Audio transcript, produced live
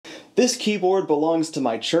This keyboard belongs to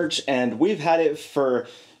my church, and we've had it for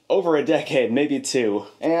over a decade, maybe two,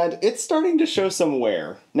 and it's starting to show some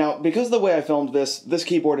wear. Now, because of the way I filmed this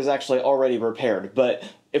keyboard is actually already repaired, but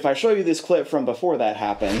if I show you this clip from before that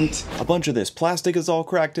happened, a bunch of this plastic is all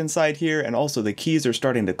cracked inside here, and also the keys are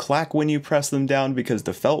starting to clack when you press them down because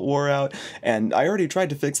the felt wore out, and I already tried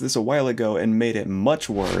to fix this a while ago and made it much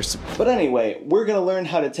worse. But anyway, we're gonna learn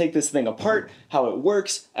how to take this thing apart, how it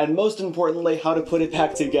works, and most importantly, how to put it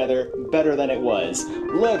back together better than it was.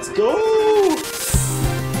 Let's go!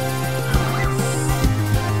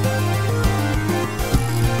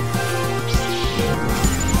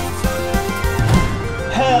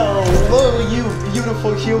 Hello, you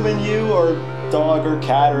beautiful human, you, or dog or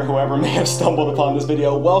cat or whoever may have stumbled upon this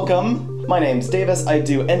video. Welcome. My name's Davis, I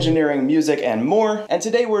do engineering, music, and more, and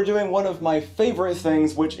today we're doing one of my favorite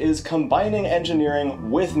things, which is combining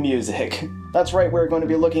engineering with music. That's right, we're going to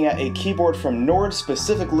be looking at a keyboard from Nord,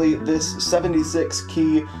 specifically this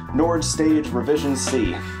 76-key Nord Stage Revision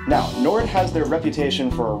C. Now, Nord has their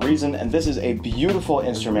reputation for a reason, and this is a beautiful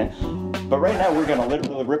instrument, but right now we're gonna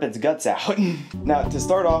literally rip its guts out. Now, to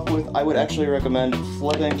start off with, I would actually recommend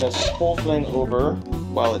flipping this whole thing over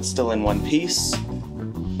while it's still in one piece.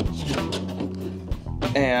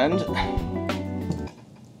 And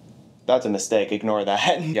that's a mistake, ignore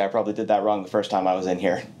that. Yeah, I probably did that wrong the first time I was in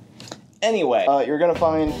here. Anyway, you're gonna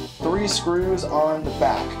find 3 screws on the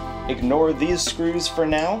back. Ignore these screws for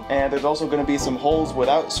now, and there's also gonna be some holes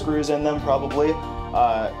without screws in them, probably.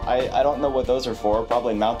 I don't know what those are for,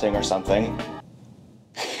 probably mounting or something.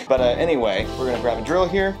 But anyway, we're gonna grab a drill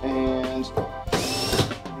here, and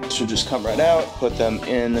these should just come right out. Put them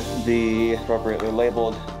in the appropriately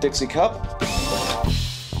labeled Dixie cup.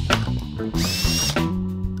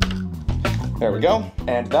 There we go.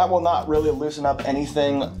 And that will not really loosen up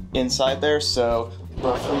anything inside there, so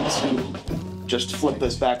we're free to just flip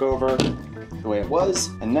this back over the way it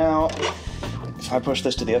was. And now, if I push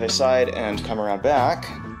this to the other side and come around back,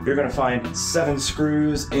 you're gonna find 7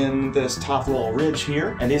 screws in this top little ridge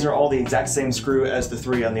here, and these are all the exact same screw as the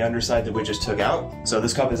 3 on the underside that we just took out. So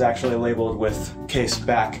this cup is actually labeled with case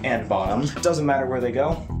back and bottom. Doesn't matter where they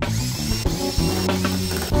go.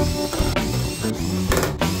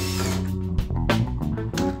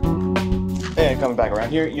 And coming back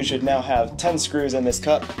around here, you should now have 10 screws in this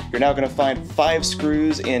cup. You're now gonna find 5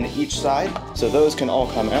 screws in each side, so those can all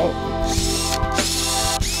come out.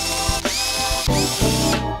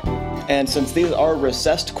 And since these are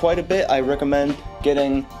recessed quite a bit, I recommend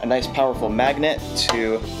getting a nice powerful magnet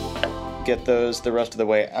to get those the rest of the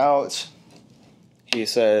way out. He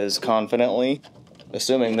says confidently,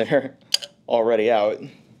 assuming they're already out.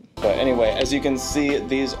 But anyway, as you can see,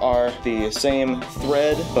 these are the same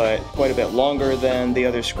thread, but quite a bit longer than the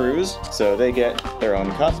other screws, so they get their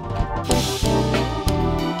own cup.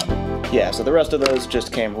 Yeah, so the rest of those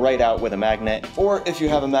just came right out with a magnet, or if you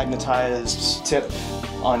have a magnetized tip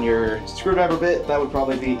on your screwdriver bit, that would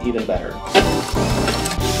probably be even better.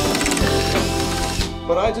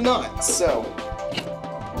 But I do not, so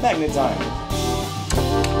magnet time.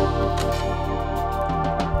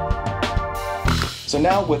 So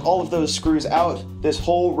now with all of those screws out, this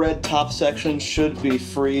whole red top section should be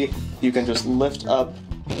free. You can just lift up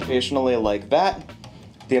occasionally like that.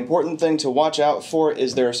 The important thing to watch out for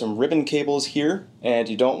is there are some ribbon cables here, and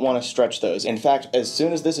you don't want to stretch those. In fact, as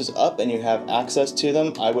soon as this is up and you have access to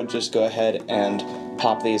them, I would just go ahead and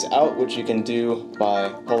pop these out, which you can do by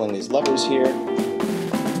pulling these levers here.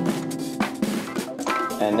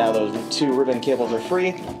 And now those 2 ribbon cables are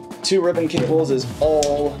free. 2 ribbon cables is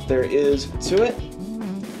all there is to it.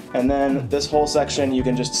 And then this whole section you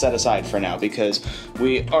can just set aside for now because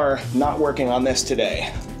we are not working on this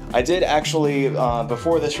today. I did actually,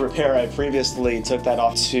 before this repair, I previously took that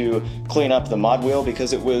off to clean up the mod wheel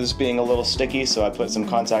because it was being a little sticky, so I put some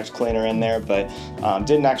contact cleaner in there, but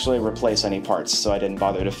didn't actually replace any parts, so I didn't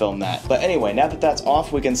bother to film that. But anyway, now that that's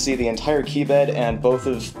off, we can see the entire key bed and both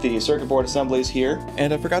of the circuit board assemblies here.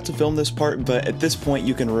 And I forgot to film this part, but at this point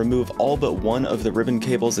you can remove all but one of the ribbon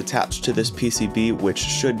cables attached to this PCB, which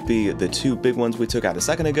should be the 2 big ones we took out a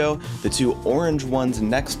second ago, the 2 orange ones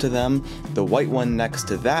next to them, the white one next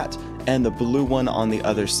to that, and the blue one on the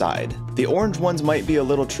other side. The orange ones might be a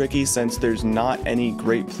little tricky since there's not any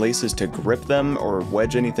great places to grip them or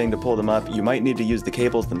wedge anything to pull them up. You might need to use the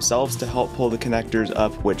cables themselves to help pull the connectors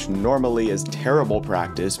up, which normally is terrible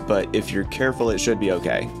practice, but if you're careful it should be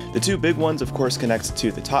okay. The 2 big ones of course connect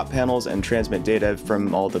to the top panels and transmit data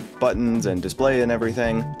from all the buttons and display and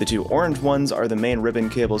everything. The 2 orange ones are the main ribbon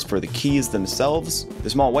cables for the keys themselves. The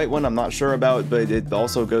small white one I'm not sure about, but it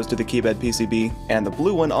also goes to the keybed PCB, and the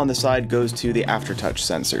blue one on the side goes to the aftertouch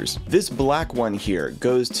sensors. This This black one here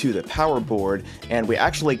goes to the power board, and we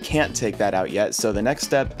actually can't take that out yet, so the next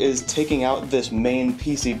step is taking out this main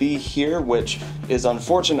PCB here, which is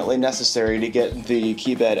unfortunately necessary to get the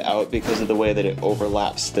key bed out because of the way that it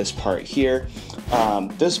overlaps this part here.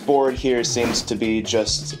 This board here seems to be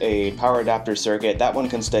just a power adapter circuit. That one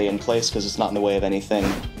can stay in place because it's not in the way of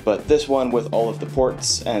anything, but this one with all of the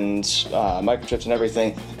ports and microchips and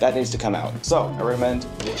everything, that needs to come out. So I recommend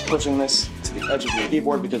pushing this to the edge of your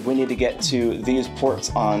keyboard because we need to get to these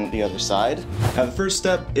ports on the other side. Now the first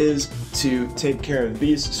step is to take care of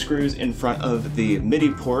these screws in front of the MIDI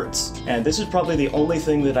ports, and this is probably the only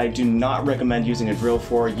thing that I do not recommend using a drill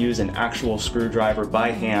for. Use an actual screwdriver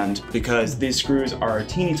by hand because these screws are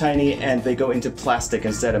teeny tiny and they go into plastic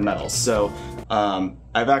instead of metal. So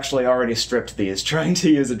I've actually already stripped these trying to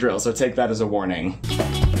use a drill, so take that as a warning.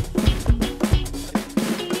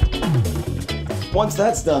 Once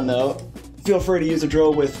that's done though, feel free to use a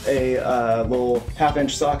drill with a little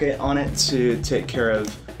 1/2-inch socket on it to take care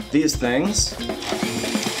of these things.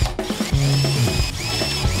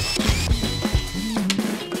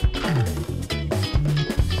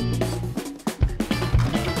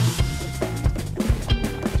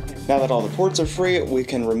 Now that all the ports are free, we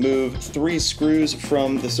can remove 3 screws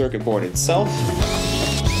from the circuit board itself.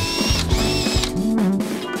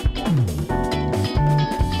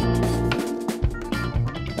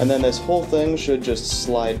 And then this whole thing should just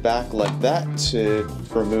slide back like that to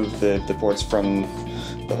remove the ports from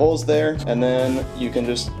the holes there, and then you can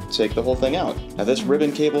just take the whole thing out. Now this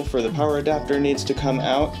ribbon cable for the power adapter needs to come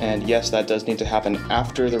out, and yes, that does need to happen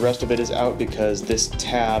after the rest of it is out because this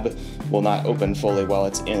tab will not open fully while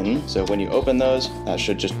it's in. So when you open those, that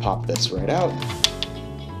should just pop this right out.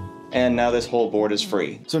 And now this whole board is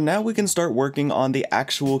free. So now we can start working on the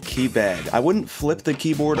actual key bed. I wouldn't flip the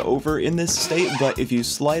keyboard over in this state, but if you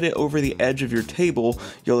slide it over the edge of your table,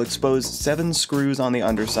 you'll expose 7 screws on the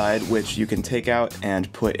underside, which you can take out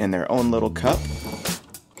and put in their own little cup.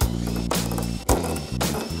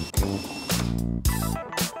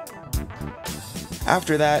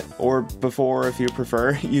 After that, or before if you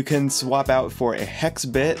prefer, you can swap out for a hex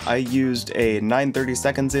bit. I used a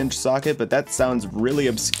 9/32 inch socket, but that sounds really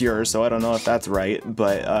obscure, so I don't know if that's right.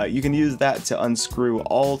 But you can use that to unscrew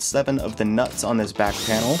all 7 of the nuts on this back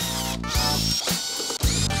panel.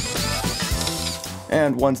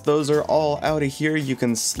 And once those are all out of here, you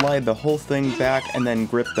can slide the whole thing back and then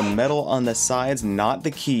grip the metal on the sides, not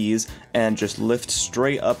the keys, and just lift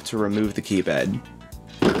straight up to remove the key bed.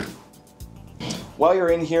 While you're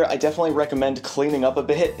in here, I definitely recommend cleaning up a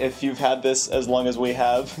bit if you've had this as long as we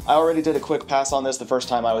have. I already did a quick pass on this the first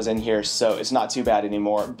time I was in here, so it's not too bad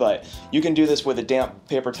anymore, but you can do this with a damp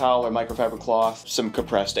paper towel or microfiber cloth, some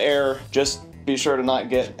compressed air. Just be sure to not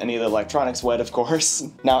get any of the electronics wet, of course.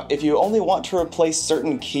 Now, if you only want to replace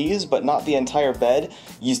certain keys but not the entire bed,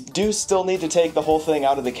 you do still need to take the whole thing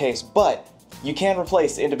out of the case, but you can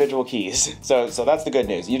replace individual keys. So that's the good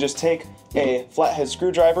news. You just take a flathead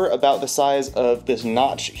screwdriver about the size of this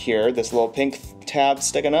notch here, this little pink tab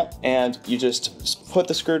sticking up, and you just put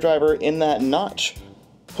the screwdriver in that notch,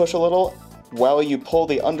 push a little while you pull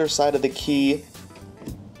the underside of the key,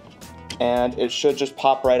 and it should just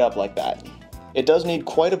pop right up like that. It does need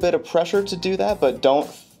quite a bit of pressure to do that, but don't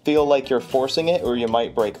feel like you're forcing it or you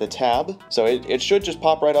might break the tab. So it should just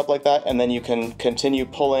pop right up like that, and then you can continue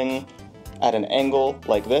pulling at an angle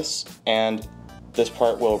like this, and this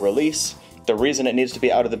part will release. The reason it needs to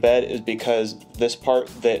be out of the bed is because this part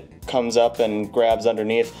that comes up and grabs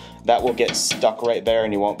underneath, that will get stuck right there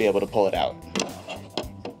and you won't be able to pull it out.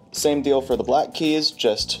 Same deal for the black keys,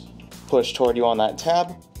 just push toward you on that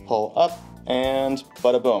tab, pull up, and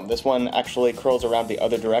bada boom. This one actually curls around the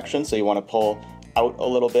other direction, so you want to pull out a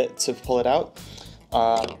little bit to pull it out.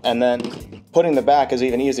 And then putting the back is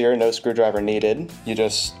even easier, no screwdriver needed. You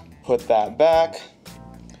just put that back,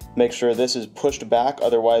 make sure this is pushed back,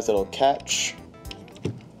 otherwise it'll catch.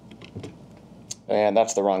 And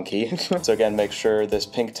that's the wrong key. So again, make sure this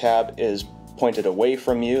pink tab is pointed away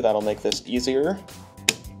from you, that'll make this easier.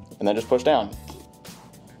 And then just push down.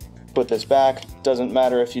 Put this back, doesn't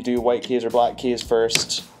matter if you do white keys or black keys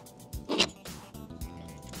first.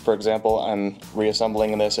 For example, I'm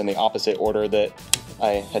reassembling this in the opposite order that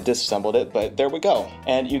I had disassembled it, but there we go.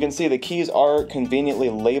 And you can see the keys are conveniently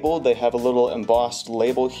labeled. They have a little embossed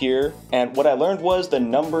label here. And what I learned was the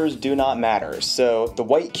numbers do not matter. So the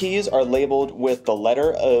white keys are labeled with the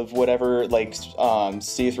letter of whatever, like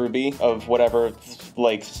C through B, of whatever,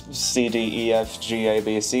 like C, D, E, F, G, A,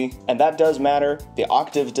 B, C. And that does matter. The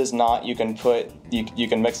octave does not. You can put, you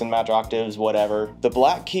can mix and match octaves, whatever. The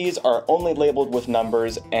black keys are only labeled with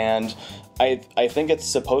numbers, and I think it's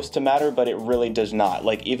supposed to matter, but it really does not.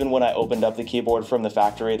 Like, even when I opened up the keyboard from the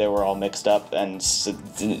factory, they were all mixed up, and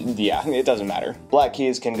yeah, it doesn't matter. Black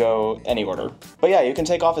keys can go any order. But yeah, you can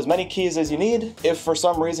take off as many keys as you need. If for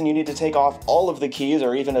some reason you need to take off all of the keys,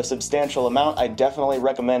 or even a substantial amount, I definitely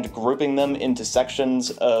recommend grouping them into sections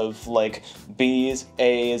of like B's,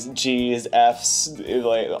 A's, G's, F's,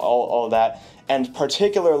 like all of that. And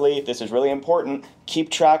particularly, this is really important, keep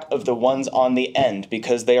track of the ones on the end,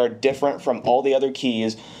 because they are different from all the other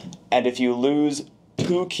keys, and if you lose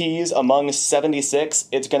 2 keys among 76,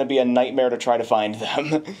 it's going to be a nightmare to try to find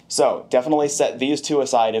them. So definitely set these 2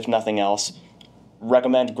 aside if nothing else.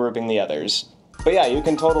 Recommend grouping the others. But yeah, you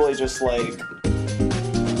can totally just like...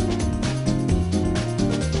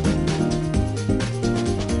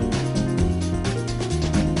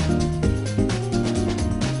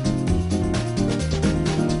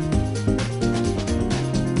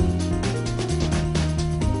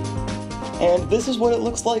 And this is what it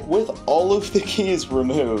looks like with all of the keys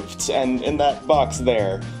removed, and in that box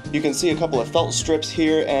there. You can see a couple of felt strips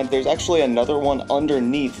here, and there's actually another one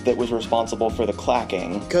underneath that was responsible for the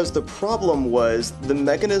clacking. Because the problem was, the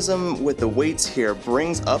mechanism with the weights here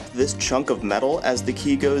brings up this chunk of metal as the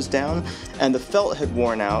key goes down, and the felt had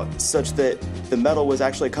worn out such that the metal was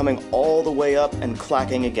actually coming all the way up and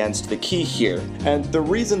clacking against the key here. And the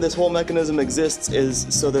reason this whole mechanism exists is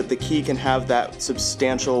so that the key can have that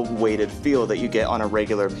substantial weighted feel that you get on a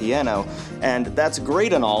regular piano. And that's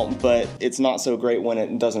great and all, but it's not so great when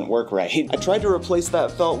it doesn't work right. I tried to replace that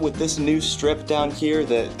felt with this new strip down here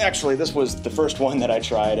that, actually this was the first one that I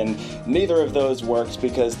tried, and neither of those worked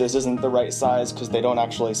because this isn't the right size because they don't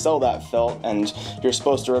actually sell that felt, and you're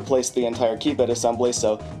supposed to replace the entire key bed assembly,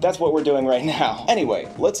 so that's what we're doing right now.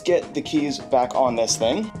 Anyway, let's get the keys back on this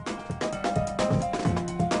thing.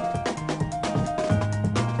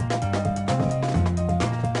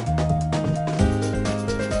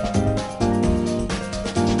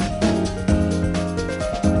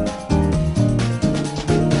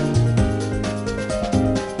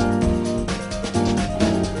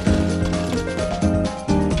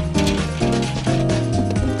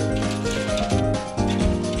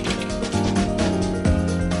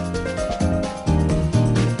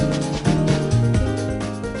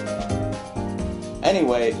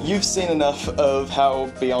 Anyway, you've seen enough of how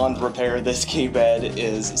beyond repair this key bed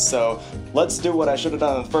is, so let's do what I should have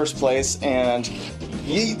done in the first place and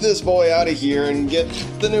yeet this boy out of here and get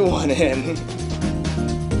the new one in.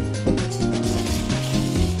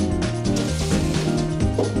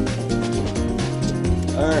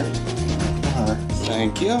 Alright,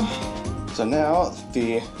 thank you. So now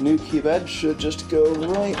the new key bed should just go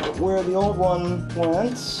right where the old one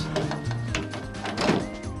went.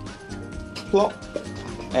 Plop.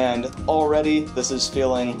 And already this is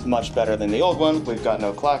feeling much better than the old one. We've got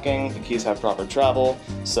no clacking, the keys have proper travel,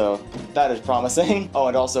 so that is promising. Oh,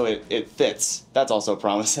 and also it fits. That's also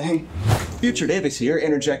promising. Future Davis here,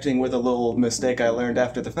 interjecting with a little mistake I learned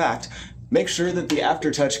after the fact. Make sure that the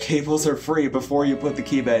aftertouch cables are free before you put the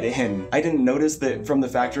key bed in. I didn't notice that from the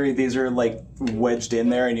factory these are like wedged in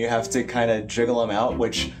there and you have to kind of jiggle them out,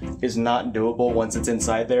 which is not doable once it's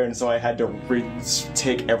inside there, and so I had to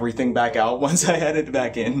take everything back out once I had it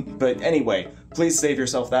back in. But anyway, please save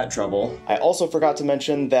yourself that trouble. I also forgot to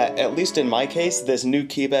mention that, at least in my case, this new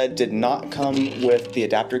key bed did not come with the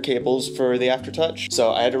adapter cables for the aftertouch,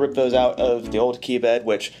 so I had to rip those out of the old key bed,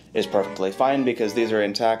 which is perfectly fine because these are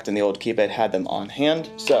intact and the old key bed had them on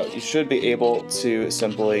hand. So you should be able to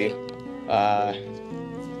simply,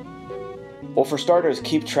 well, for starters,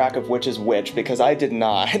 keep track of which is which, because I did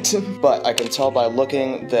not. But I can tell by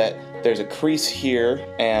looking that there's a crease here,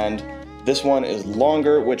 and this one is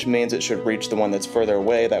longer, which means it should reach the one that's further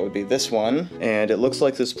away. That would be this one. And it looks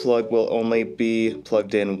like this plug will only be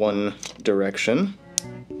plugged in one direction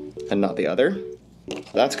and not the other.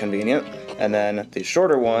 That's convenient. And then the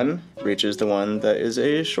shorter one reaches the one that is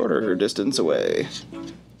a shorter distance away.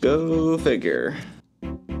 Go figure.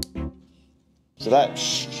 So that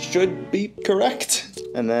should be correct.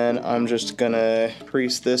 And then I'm just gonna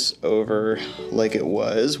crease this over like it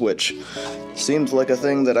was, which seems like a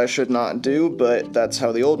thing that I should not do, but that's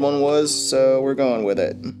how the old one was, so we're going with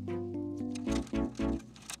it. And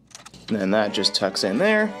then that just tucks in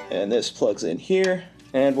there, and this plugs in here,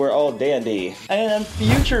 and we're all dandy. And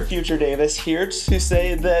future Davis here to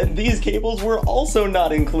say that these cables were also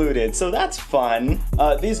not included, so that's fun.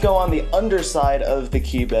 These go on the underside of the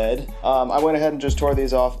key bed. I went ahead and just tore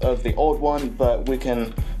these off of the old one, but we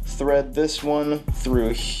can thread this one through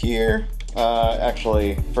here.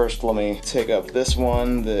 Actually, first let me take up this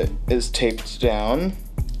one that is taped down.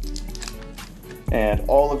 And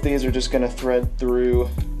all of these are just gonna thread through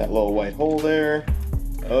that little white hole there.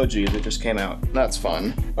 Oh geez, it just came out. That's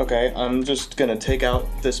fun. Okay, I'm just gonna take out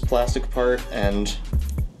this plastic part and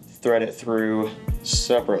thread it through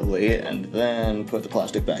separately and then put the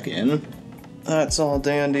plastic back in. That's all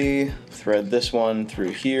dandy. Thread this one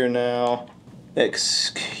through here now.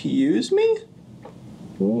 Excuse me?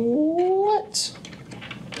 What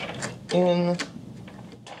in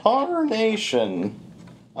tarnation?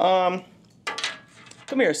 Come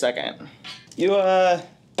here a second. You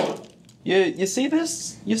see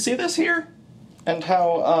this? You see this here? And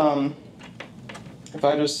how, if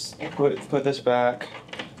I just put this back,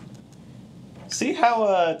 see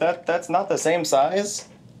how, that's not the same size?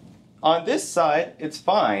 On this side, it's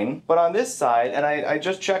fine, but on this side, and I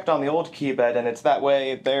just checked on the old key bed and it's that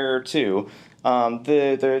way there too,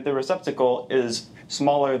 the receptacle is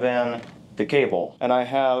smaller than the cable, and I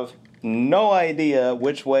have no idea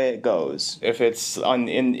which way it goes. If it's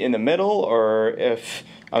in the middle, or if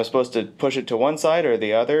I'm supposed to push it to one side or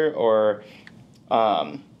the other, or,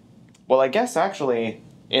 well, I guess actually,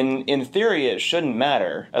 in theory it shouldn't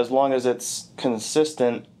matter, as long as it's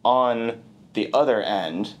consistent on the other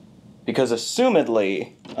end. Because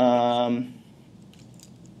assumedly,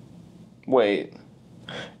 wait,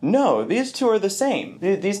 no, these two are the same.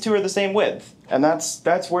 These two are the same width, and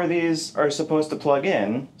that's where these are supposed to plug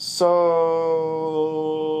in.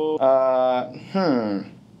 So,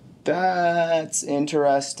 that's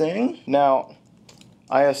interesting. Now,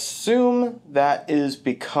 I assume that is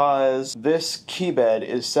because this key bed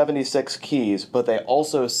is 76 keys, but they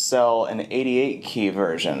also sell an 88 key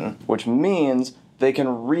version, which means they can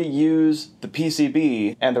reuse the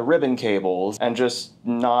PCB and the ribbon cables and just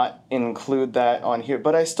not include that on here.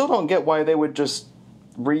 But I still don't get why they would just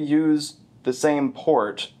reuse the same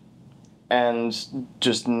port and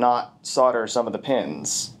just not solder some of the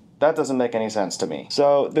pins. That doesn't make any sense to me.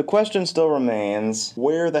 So the question still remains,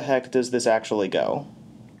 where the heck does this actually go?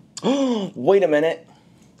 Wait a minute.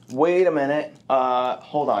 Wait a minute.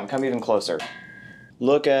 Hold on, come even closer.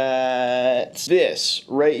 Look at this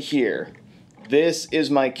right here. This is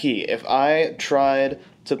my key. If I tried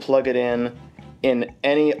to plug it in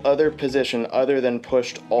any other position other than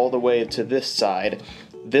pushed all the way to this side,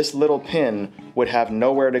 this little pin would have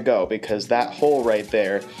nowhere to go because that hole right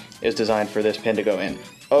there is designed for this pin to go in.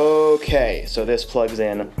 Okay, so this plugs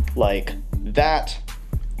in like that,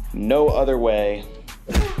 no other way.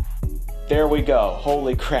 There we go,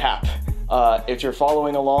 holy crap. If you're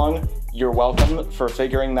following along, you're welcome for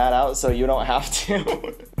figuring that out so you don't have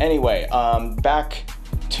to. Anyway, back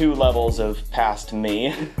 2 levels of past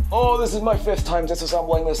me. Oh, this is my 5th time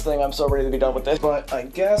disassembling this thing. I'm so ready to be done with this. But I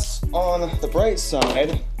guess on the bright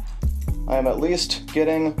side, I'm at least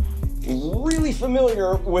getting really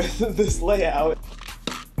familiar with this layout.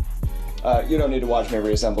 You don't need to watch me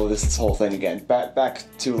reassemble this whole thing again. Back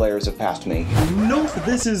 2 layers of past me. Nope,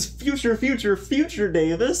 this is future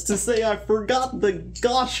Davis to say I forgot the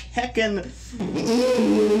gosh heckin'.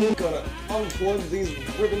 Gotta unplug these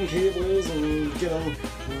ribbon cables and get them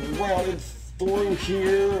routed through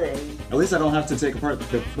here. At least I don't have to take apart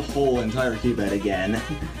the whole entire key bed again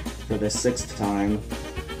for the 6th time.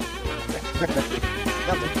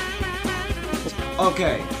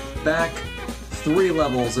 Okay, back 3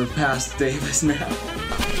 levels of past Davis now.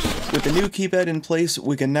 With the new key bed in place,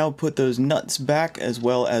 we can now put those nuts back as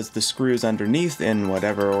well as the screws underneath in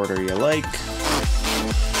whatever order you like.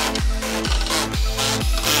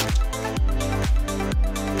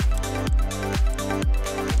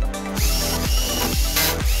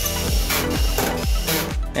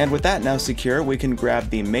 And with that now secure, we can grab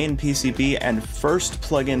the main PCB and first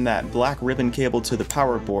plug in that black ribbon cable to the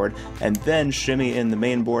power board, and then shimmy in the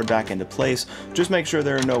main board back into place. Just make sure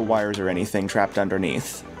there are no wires or anything trapped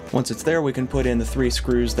underneath. Once it's there, we can put in the 3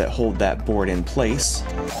 screws that hold that board in place.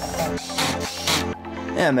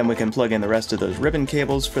 And then we can plug in the rest of those ribbon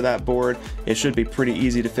cables for that board. It should be pretty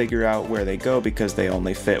easy to figure out where they go because they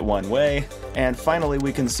only fit one way. And finally,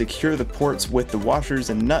 we can secure the ports with the washers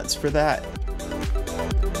and nuts for that.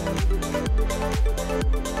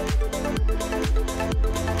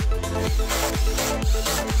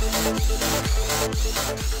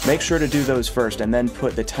 Make sure to do those first and then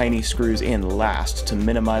put the tiny screws in last to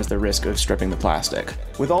minimize the risk of stripping the plastic.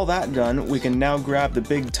 With all that done, we can now grab the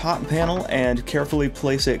big top panel and carefully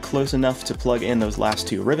place it close enough to plug in those last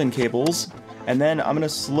 2 ribbon cables. And then I'm going to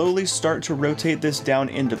slowly start to rotate this down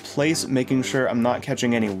into place, making sure I'm not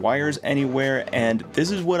catching any wires anywhere. And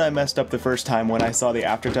this is what I messed up the first time when I saw the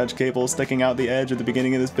aftertouch cable sticking out the edge at the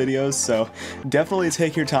beginning of this video, so definitely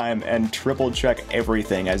take your time and triple check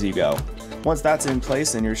everything as you go. Once that's in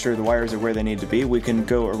place and you're sure the wires are where they need to be, we can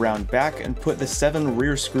go around back and put the 7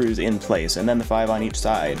 rear screws in place, and then the 5 on each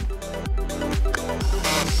side.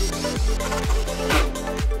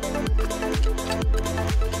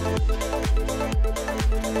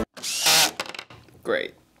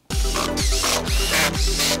 Great.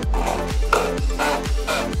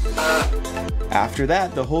 After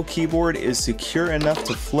that, the whole keyboard is secure enough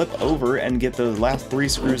to flip over and get those last 3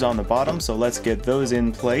 screws on the bottom, so let's get those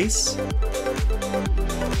in place.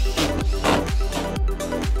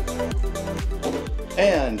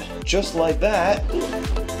 And just like that,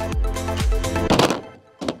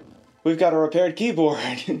 we've got a repaired keyboard.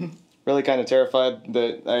 Really kind of terrified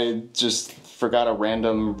that I just forgot a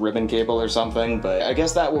random ribbon cable or something, but I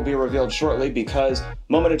guess that will be revealed shortly because,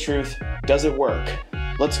 moment of truth, does it work?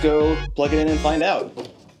 Let's go plug it in and find out.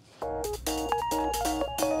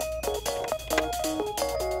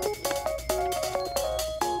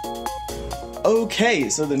 Okay,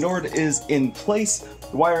 so the Nord is in place.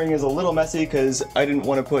 The wiring is a little messy because I didn't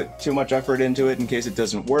want to put too much effort into it in case it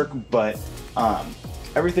doesn't work, but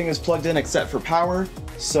everything is plugged in except for power,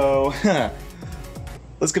 so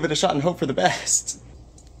let's give it a shot and hope for the best.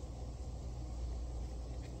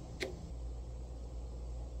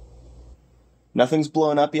 Nothing's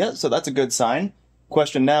blown up yet, so that's a good sign.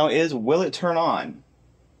 Question now is, will it turn on?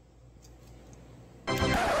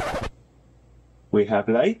 We have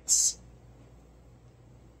lights.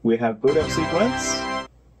 We have boot up sequence.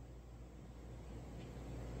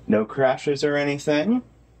 No crashes or anything.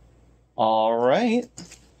 All right.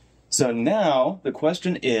 So now the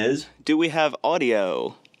question is, do we have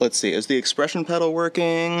audio? Let's see, is the expression pedal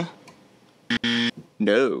working?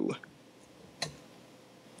 No.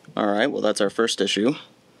 All right, well that's our first issue.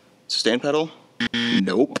 Sustain pedal?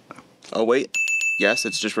 Nope. Oh wait, yes,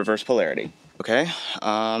 it's just reverse polarity. Okay,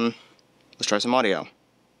 let's try some audio.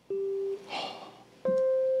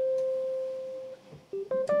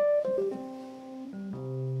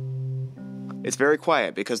 It's very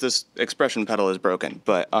quiet because this expression pedal is broken,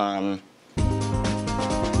 but yeah,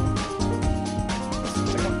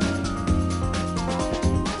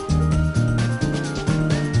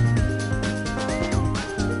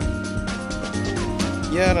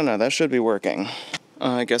 I don't know, that should be working.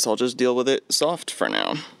 I guess I'll just deal with it soft for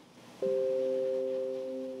now.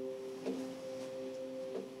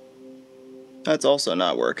 That's also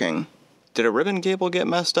not working. Did a ribbon cable get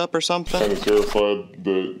messed up or something? Kind of terrified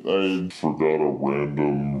that I forgot a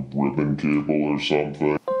random ribbon cable or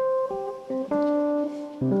something.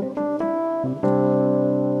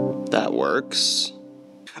 That works.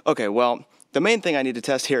 Okay, well, the main thing I need to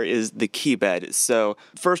test here is the key bed. So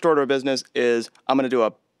first order of business is I'm going to do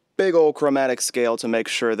a big old chromatic scale to make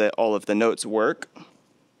sure that all of the notes work.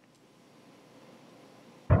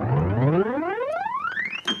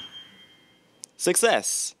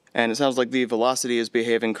 Success! And it sounds like the velocity is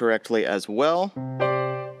behaving correctly as well.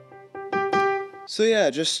 So yeah,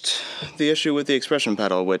 just the issue with the expression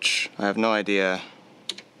pedal, which I have no idea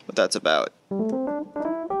what that's about.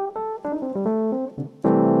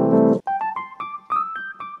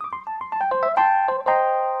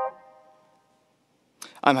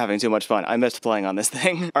 I'm having too much fun. I missed playing on this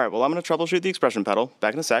thing. All right, well, I'm gonna troubleshoot the expression pedal.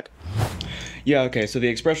 Back in a sec. Yeah, okay, so the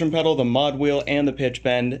expression pedal, the mod wheel, and the pitch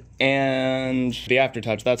bend, and the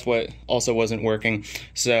aftertouch, that's what also wasn't working.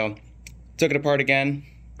 So, took it apart again.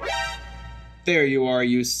 There you are,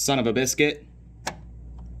 you son of a biscuit.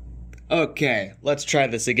 Okay, let's try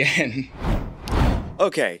this again.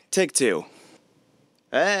 Okay, take 2.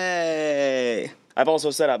 Hey! I've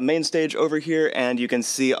also set up main stage over here, and you can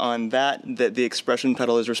see on that the expression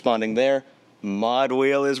pedal is responding there. Mod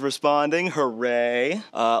wheel is responding, hooray.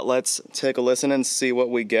 Let's take a listen and see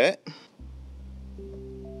what we get.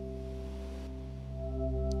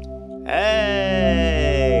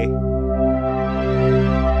 Hey!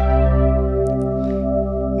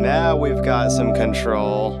 Now we've got some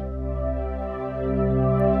control.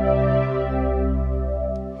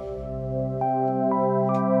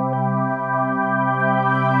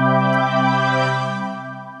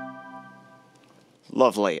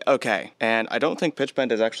 Lovely, okay. And I don't think pitch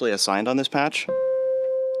bend is actually assigned on this patch.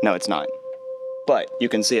 No, it's not. But you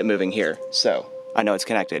can see it moving here, so I know it's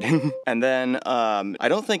connected. And then I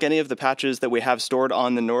don't think any of the patches that we have stored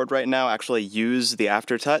on the Nord right now actually use the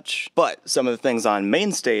aftertouch, but some of the things on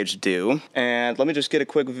main stage do. And let me just get a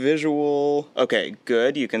quick visual. Okay,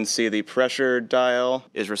 good. You can see the pressure dial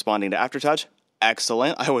is responding to aftertouch.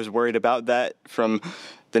 Excellent. I was worried about that from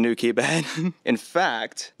the new keybed. In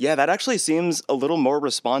fact, yeah, that actually seems a little more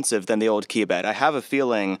responsive than the old keybed. I have a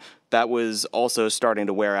feeling that was also starting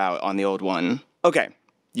to wear out on the old one. Okay,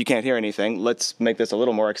 you can't hear anything. Let's make this a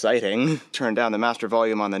little more exciting. Turn down the master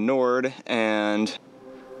volume on the Nord, and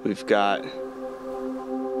we've got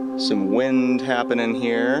some wind happening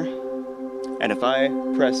here. And if I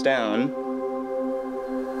press down,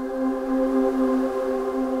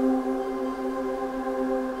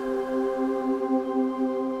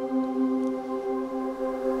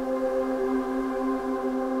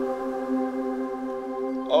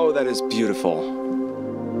 oh, that is beautiful.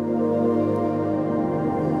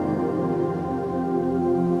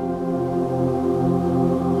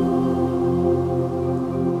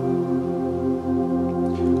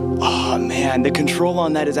 Oh man, the control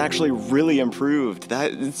on that is actually really improved.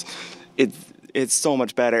 That is, it's so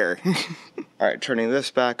much better. All right, turning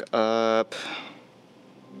this back up.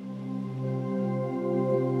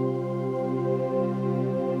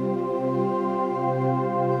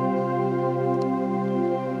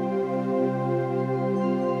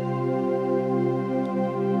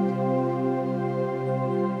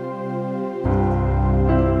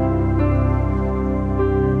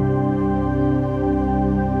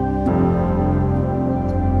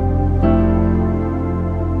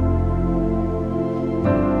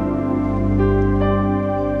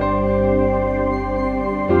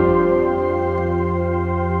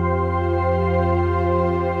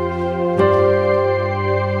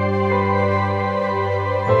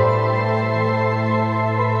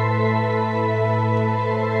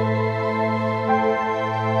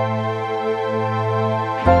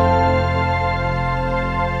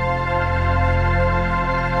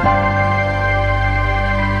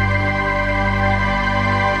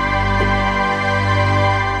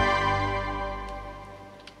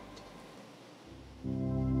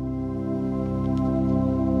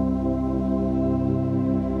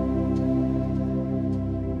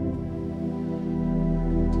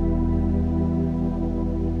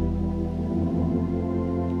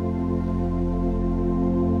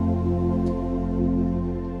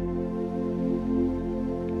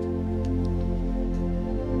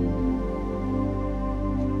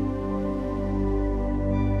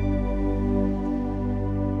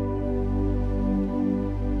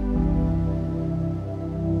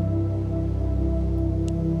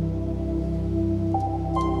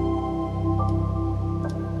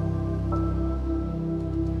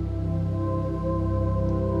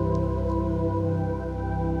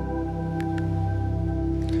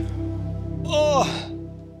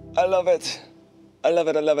 I love it. I love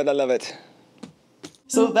it, I love it, I love it.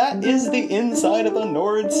 So that is the inside of the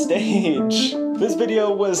Nord stage. This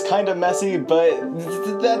video was kind of messy,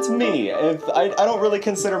 but that's me. I don't really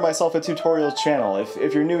consider myself a tutorials channel.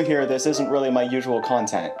 If you're new here, this isn't really my usual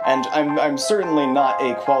content. And I'm certainly not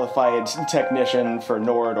a qualified technician for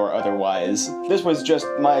Nord or otherwise. This was just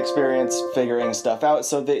my experience figuring stuff out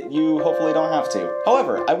so that you hopefully don't have to.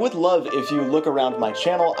 However, I would love if you look around my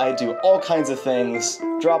channel. I do all kinds of things.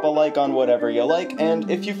 Drop a like on whatever you like,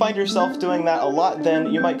 and if you find yourself doing that a lot,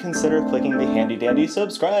 then you might consider clicking the handy dandy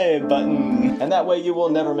subscribe button, and that way you will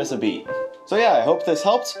never miss a beat. So yeah, I hope this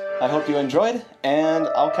helped, I hope you enjoyed, and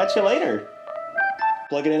I'll catch you later.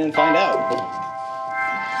 Plug it in and find out.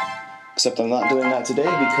 Except I'm not doing that today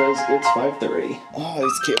because it's 5:30. Oh,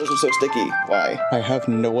 these cables are so sticky. Why? I have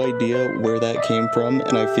no idea where that came from,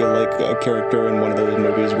 and I feel like a character in one of those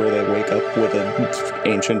movies where they wake up with an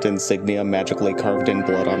ancient insignia magically carved in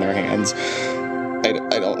blood on their hands.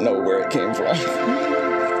 I don't know where it came from.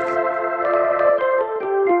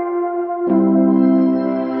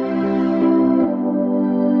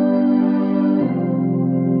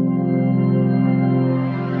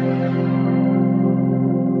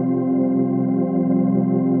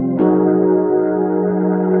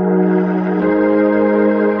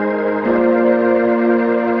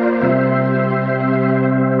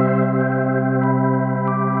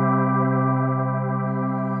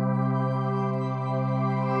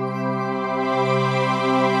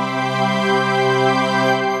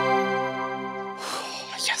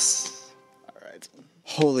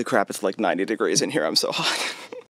 Holy crap, it's like 90 degrees in here, I'm so hot.